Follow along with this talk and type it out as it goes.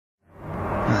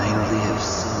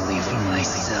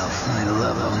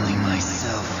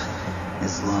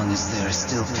long as there are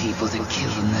still people to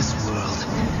kill in this world,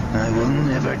 I will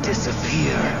never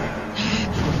disappear.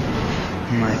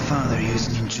 My father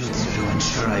used ninjutsu to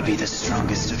ensure I be the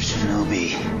strongest of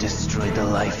shinobi, destroyed the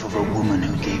life of a woman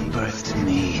who gave birth to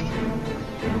me.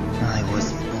 I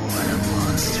was born a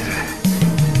monster.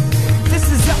 This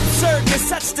is absurdness,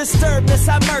 such disturbedness,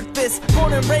 I murked this.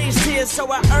 Born and raised here, so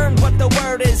I earned what the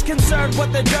word is. Concerned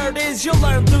what the dirt is, you'll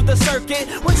learn through the circuit.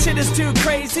 When shit is too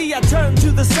crazy, I turn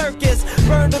to the circus.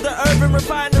 Burn to the urban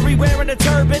refinery wearing a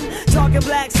turban. Talking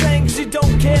black slang cause you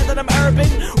don't care that I'm urban.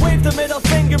 Wave the middle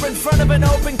finger in front of an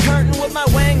open curtain with my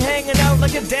wang hanging out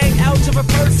like a dang ouch of a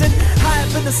person. High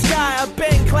up in the sky, I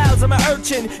bang clouds, I'm an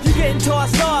urchin. You getting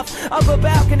tossed off of a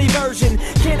balcony version.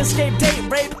 Can't escape date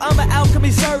rape, I'm an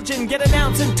alchemy surgeon. Get an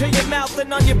ounce into your mouth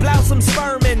and on your blouse I'm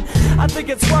sperming. I think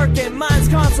it's working, mine's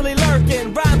constantly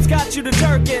lurking. Rhymes got you to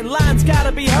jerking, lines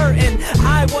gotta be hurting.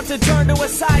 I want to turn to a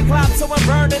cyclops, so I'm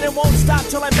burning and won't stop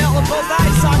till I melt in both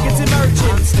eye sockets emerging.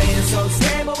 I'm staying so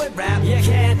stable with rap, you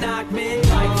can't knock me.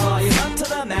 Like volume up to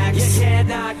the max, you can't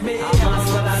knock me. I'm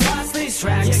lost but I lost these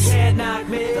tracks, you can't knock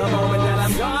me. The moment that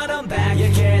I'm gone I'm back,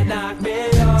 you can't knock me.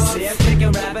 See I'm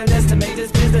kicking rapping this to make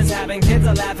this business happen. Kids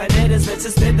are laughing, it is rich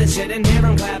to spit the shit and hear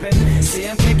them clapping. See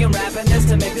I'm kicking rapping this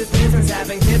to make this business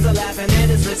happen. Kids are laughing, it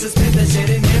is rich to spit the shit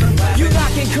and hear them clapping. You're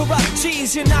knocking corrupt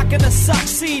G's, you're not gonna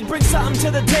succeed. Bring something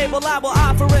to the table, I will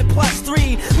offer it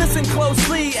 +3. Listen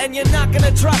closely and you're not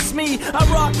gonna trust me. I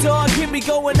rock dog, get me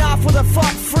going off with a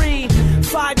fuck free.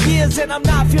 5 years and I'm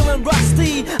not feeling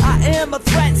rusty. I am a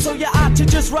threat, so you ought to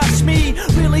just rush me.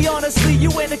 Really honestly, you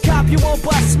ain't a cop, you won't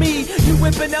bust me. You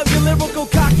whipping out your lyrical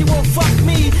cock, you won't fuck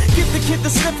me. Give the kid the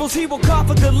sniffles, he will cough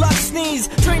a good luck sneeze.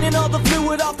 Draining all the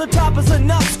fluid off the top is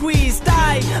enough squeeze.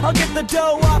 Die, I'll get the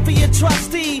dough off of your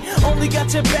trustee. Only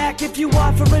got your back if you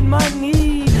offering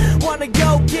money. Wanna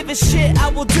go, give a shit, I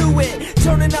will do it.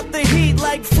 Turning up the heat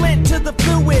like Flint to the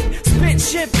fluid. Spit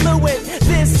shit fluid,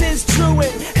 this is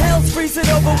truant. Hell's freezing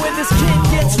over when this kid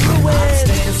gets ruined. I'm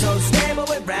staying so stable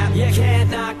with rap, you can't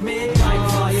knock me. Like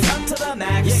volume up to the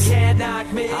max, you can't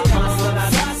knock me. I'm lost but I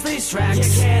lost these tracks,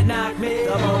 you can't knock me.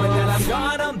 The moment that I'm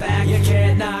gone I'm back, you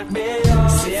can't knock me.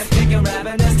 See I'm kicking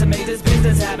rapping this to make this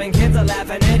business happen. Kids are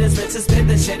laughing, it is rich to spit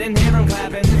the shit and hear them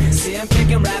clapping. See I'm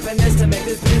kicking rapping this to make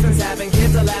this business happen.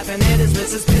 Kids are laughing, it is rich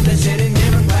to spit the shit